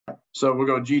So we'll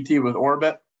go GT with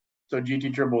orbit. So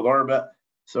GT triple with orbit.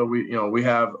 So we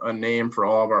have a name for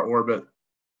all of our orbit.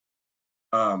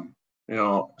 So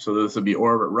this would be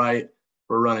orbit right.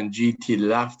 We're running GT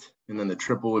left, and then the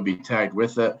triple would be tagged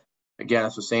with it. Again,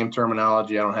 it's the same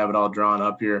terminology. I don't have it all drawn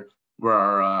up here. Where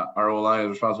our O-line is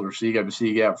responsible for C gap to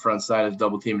C gap. Front side is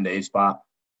double team into A spot.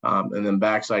 And then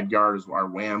backside guard is our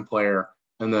wham player.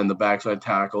 And then the backside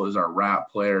tackle is our wrap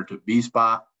player to B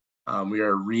spot. We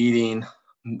are reading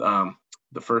the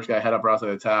first guy head up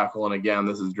outside the tackle. And again,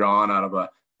 this is drawn out of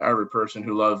every person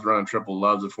who loves running triple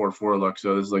loves a 4-4 look.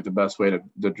 So this is like the best way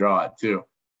to draw it too.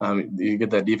 You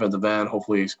get that defensive end.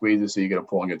 Hopefully you squeeze it so you get a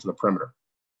pull and get to the perimeter.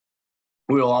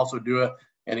 We'll also do it.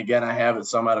 And again, I have it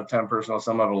some out of 10 personnel,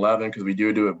 some out of 11 because we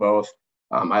do it both.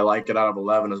 I like it out of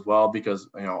 11 as well because,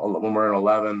 when we're in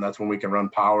 11, that's when we can run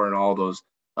power and all those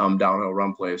downhill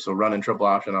run plays. So running triple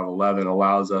option out of 11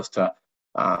 allows us to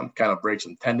kind of break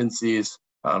some tendencies,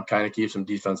 kind of keep some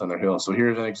defense on their heels. So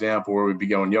here's an example where we'd be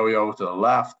going yo-yo to the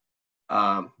left.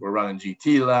 We're running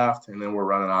GT left, and then we're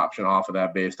running option off of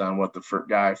that based on what the first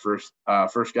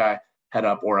guy head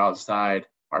up or outside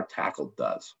our tackle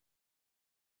does.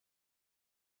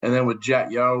 And then with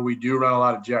jet yo, we do run a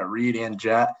lot of jet read and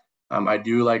jet. I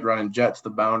do like running jet to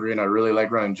the boundary, and I really like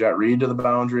running jet read to the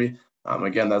boundary.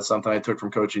 Again, that's something I took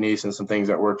from Coach Anise and some things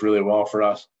that worked really well for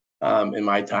us in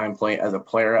my time playing as a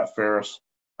player at Ferris.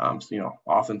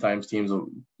 Oftentimes teams will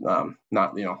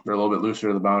not, they're a little bit looser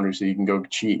to the boundary, so you can go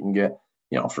cheat and get,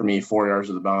 for me, 4 yards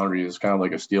of the boundary is kind of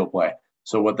like a steal play.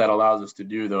 So what that allows us to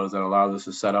do, though, is that allows us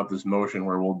to set up this motion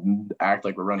where we'll act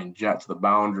like we're running jet to the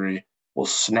boundary. We'll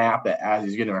snap it as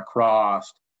he's getting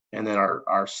across, and then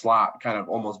our slot kind of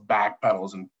almost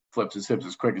backpedals and flips his hips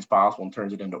as quick as possible and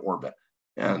turns it into orbit.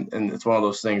 And it's one of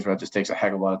those things where it just takes a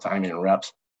heck of a lot of timing and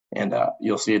reps, and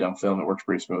you'll see it on film. It works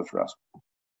pretty smooth for us.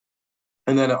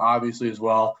 And then obviously as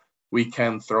well, we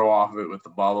can throw off of it with the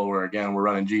bubble where, again, we're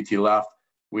running GT left.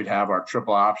 We'd have our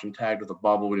triple option tagged with a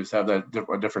bubble. We just have a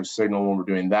different signal when we're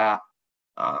doing that.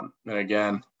 And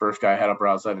again, first guy head up or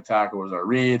outside the tackle was our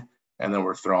read, and then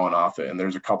we're throwing off it. And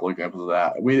there's a couple examples of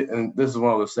that. And this is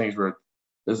one of those things where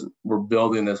we're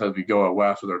building this as we go at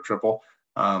West with our triple.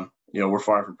 We're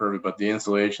far from perfect, but the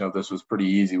installation of this was pretty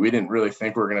easy. We didn't really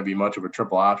think we were going to be much of a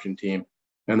triple option team.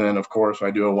 And then, of course,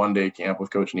 I do a one-day camp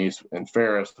with Coach Neese and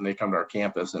Ferris, and they come to our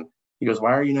campus. And he goes,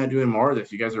 "Why are you not doing more of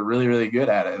this? You guys are really, really good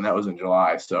at it." And that was in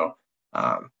July. So,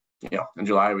 in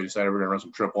July, we decided we're going to run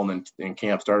some triple, and then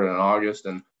camp started in August.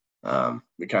 And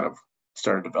we kind of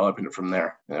started developing it from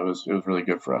there. And it was really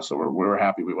good for us. So we're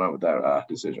happy we went with that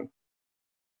decision.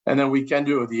 And then we can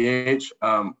do it with the H.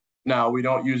 Now, we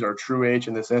don't use our true H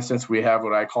in this instance. We have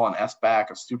what I call an S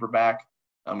back, a super back.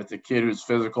 It's a kid who's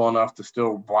physical enough to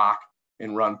still block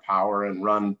and run power and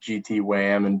run GT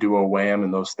wham and duo wham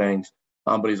and those things.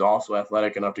 But he's also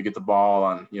athletic enough to get the ball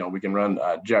on, we can run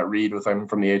jet read with him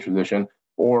from the H position,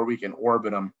 or we can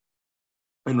orbit him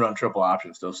and run triple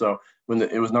option still. So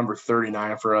it was number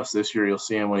 39 for us this year, you'll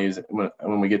see him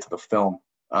when we get to the film.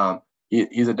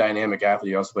 He's a dynamic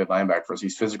athlete. He also played linebacker for us.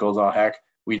 He's physical as all heck.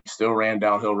 We still ran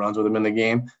downhill runs with him in the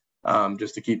game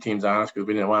just to keep teams honest because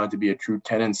we didn't want it to be a true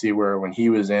tendency where when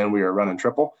he was in, we were running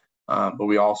triple. But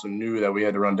we also knew that we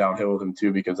had to run downhill with him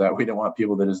too because we didn't want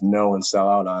people to just know and sell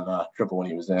out on triple when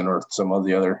he was in or some of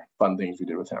the other fun things we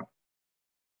did with him.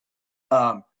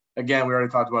 Again, we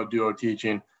already talked about duo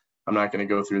teaching. I'm not going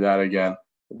to go through that again.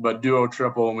 But duo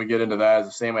triple, when we get into that, is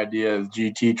the same idea as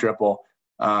GT triple.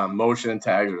 Motion and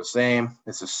tags are the same.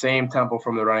 It's the same tempo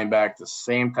from the running back, the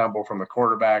same tempo from the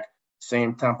quarterback,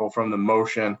 same tempo from the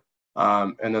motion.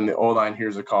 And then the O-line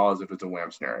hears a call as if it's a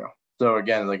wham scenario. So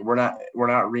again, we're not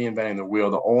reinventing the wheel.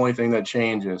 The only thing that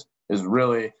changes is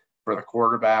really for the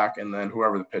quarterback and then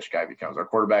whoever the pitch guy becomes. Our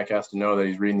quarterback has to know that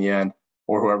he's reading the end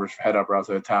or whoever's head up or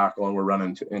outside the tackle, and we're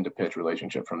running into pitch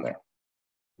relationship from there.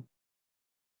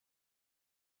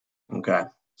 Okay,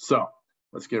 so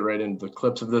let's get right into the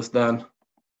clips of this then.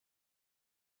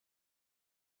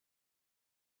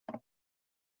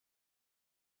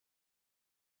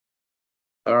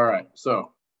 All right,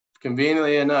 so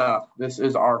conveniently enough, this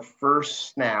is our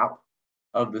first snap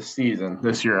of the season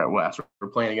this year at West. We're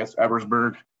playing against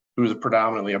Eversburg, who is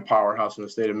predominantly a powerhouse in the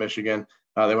state of Michigan.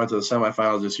 They went to the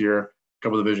semifinals this year, a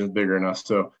couple of divisions bigger than us.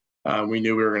 So we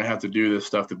knew we were going to have to do this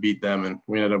stuff to beat them, and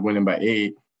we ended up winning by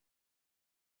 8.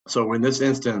 So in this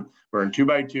instant, we're in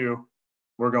 2x2.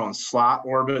 We're going slot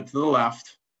orbit to the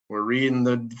left. We're reading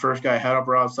the first guy head up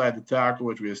or outside the tackle,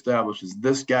 which we established is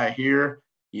this guy here.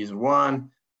 He's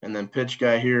 1. And then pitch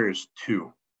guy here is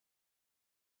 2.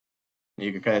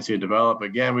 You can kind of see it develop.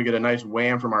 Again, we get a nice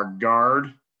wham from our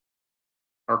guard.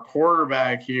 Our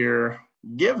quarterback here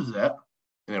gives it,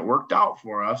 And it worked out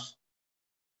for us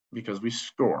because we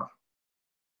score.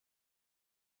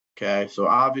 Okay, so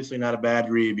obviously not a bad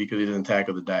read because he didn't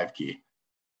tackle the dive key.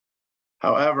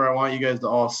 However, I want you guys to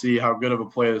all see how good of a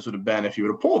play this would have been if you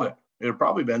would have pulled it. It would have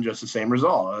probably been just the same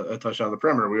result, a touchdown on the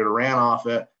perimeter. We would have ran off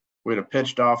it. We would have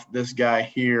pitched off this guy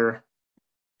here,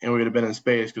 and we would have been in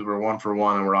space because we're 1 for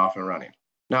 1 and we're off and running.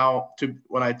 Now,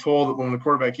 when the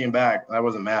quarterback came back, I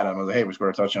wasn't mad at him. I was like, hey, we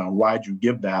scored a touchdown. Why'd you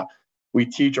give that? We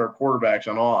teach our quarterbacks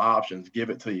on all options, give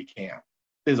it till you can't,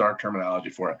 is our terminology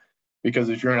for it. Because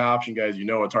if you're an option, guys, you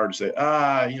know it's hard to say,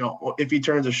 if he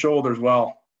turns his shoulders,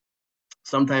 well,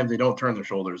 sometimes they don't turn their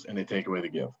shoulders and they take away the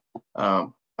give.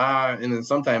 And then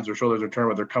sometimes their shoulders are turned,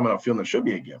 but they're coming up feeling it should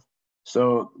be a give.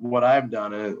 So what I've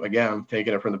done, and again, I'm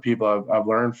taking it from the people I've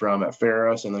learned from at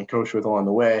Ferris and then coached with along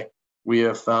the way, we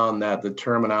have found that the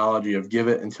terminology of give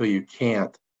it until you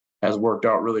can't has worked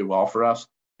out really well for us.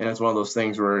 And it's one of those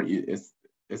things where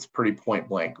it's pretty point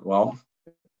blank. Well,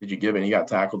 did you give it and you got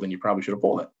tackled, then you probably should have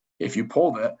pulled it. If you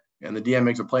pulled it and the DM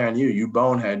makes a play on you, you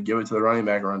bonehead, give it to the running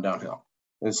back and run downhill.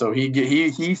 And so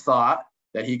he thought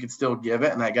that he could still give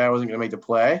it and that guy wasn't going to make the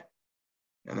play.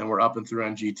 And then we're up and through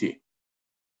on GT.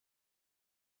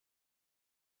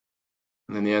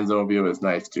 And then the end zone view is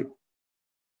nice too.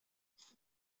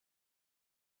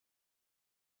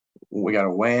 We got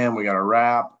a wham, we got a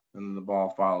wrap, and then the ball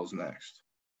follows next.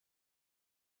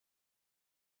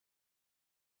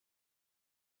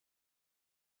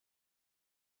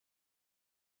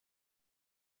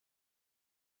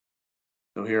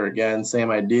 So here again,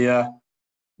 same idea.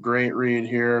 Great read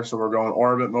here. So we're going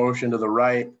orbit motion to the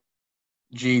right,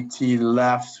 GT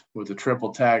left with a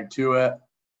triple tag to it.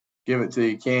 Give it till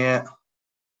you can't.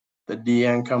 The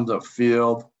DN comes up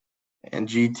field. And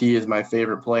GT is my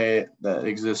favorite play that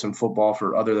exists in football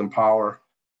for other than power.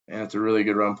 And it's a really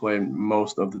good run play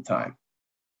most of the time.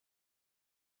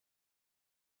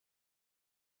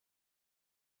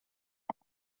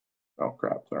 Oh,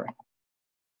 crap, sorry.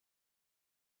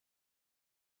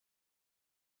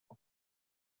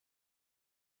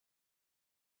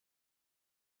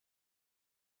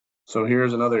 So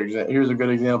here's another example. Here's a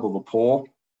good example of a pull.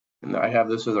 And I have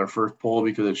this as our first pull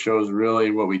because it shows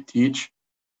really what we teach.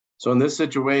 So in this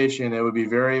situation, it would be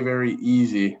very, very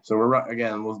easy. So we're,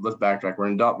 again, let's backtrack. We're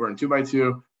in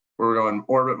 2x2. We're going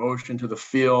orbit motion to the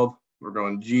field. We're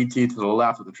going GT to the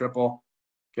left with the triple.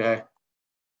 Okay.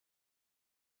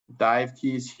 Dive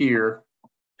keys here,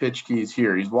 pitch keys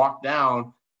here. He's walked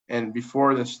down, and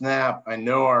before the snap, I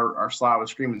know our slot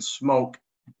was screaming smoke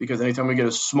because anytime we get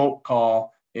a smoke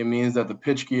call, it means that the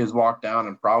pitch key has walked down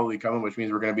and probably coming, which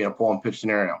means we're going to be in a pull and pitch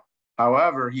scenario.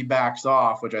 However, he backs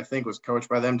off, which I think was coached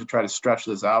by them to try to stretch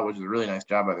this out, which is a really nice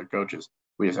job by their coaches.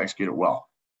 We just execute it well.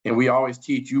 And we always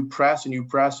teach you press and you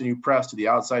press and you press to the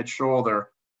outside shoulder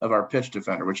of our pitch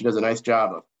defender, which he does a nice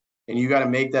job of. And you got to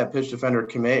make that pitch defender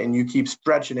commit, and you keep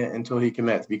stretching it until he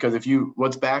commits. Because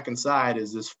what's back inside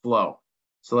is this flow.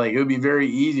 So like it would be very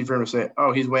easy for him to say,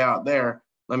 oh, he's way out there.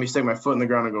 Let me stick my foot in the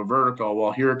ground and go vertical.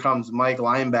 Well, here comes Mike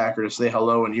linebacker to say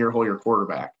hello and ear hole your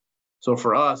quarterback. So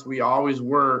for us, we always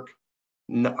work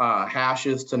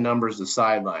hashes to numbers to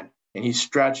sideline, and he's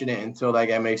stretching it until that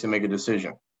guy makes him make a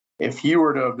decision. If he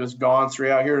were to have just gone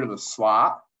straight out here to the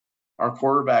slot, our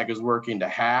quarterback is working to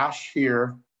hash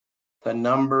here, to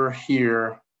number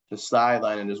here, to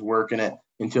sideline, and is working it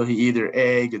until he either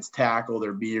A, gets tackled,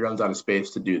 or B, runs out of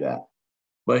space to do that.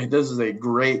 But this is a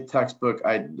great textbook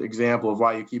example of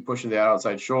why you keep pushing the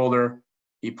outside shoulder.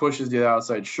 He pushes the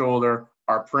outside shoulder.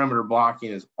 Our perimeter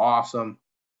blocking is awesome.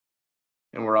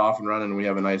 And we're off and running, and we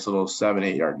have a nice little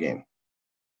 7-8 yard game.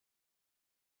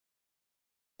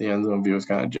 The end zone view is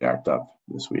kind of jacked up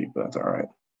this week, but that's all right.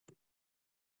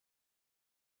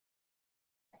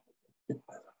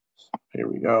 Here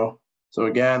we go. So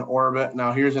again, orbit.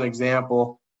 Now here's an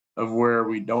example of where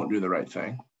we don't do the right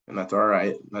thing, and that's all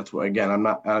right. That's what, again,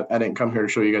 I didn't come here to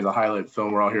show you guys a highlight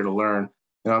film. We're all here to learn,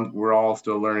 and we're all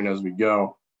still learning as we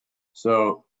go.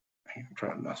 So I'm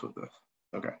trying to mess with this.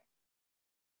 Okay.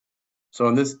 So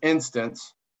in this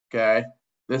instance, okay,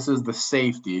 this is the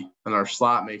safety, and our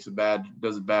slot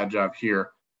does a bad job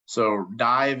here. So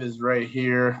dive is right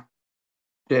here,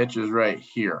 pitch is right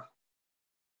here.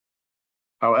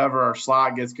 However, our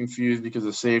slot gets confused because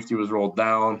the safety was rolled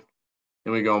down,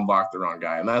 and we go and block the wrong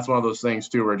guy. And that's one of those things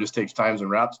too where it just takes times and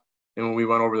reps. And when we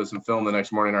went over this in film the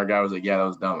next morning, our guy was like, yeah, that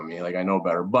was dumb of me. Like, I know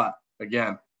better. But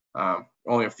again,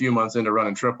 only a few months into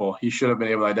running triple, he should have been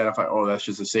able to identify, oh, that's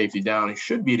just a safety down. He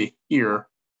should be to here.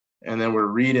 And then we're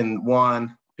reading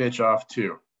 1, pitch off 2.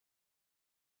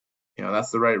 You know, that's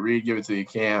the right read. Give it till you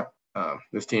can't.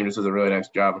 This team just does a really nice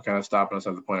job of kind of stopping us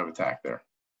at the point of attack there.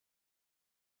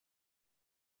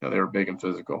 they were big and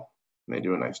physical. And they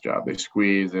do a nice job. They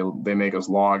squeeze. They make us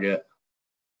log it.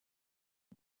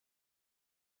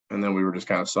 And then we were just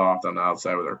kind of soft on the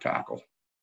outside with our tackle.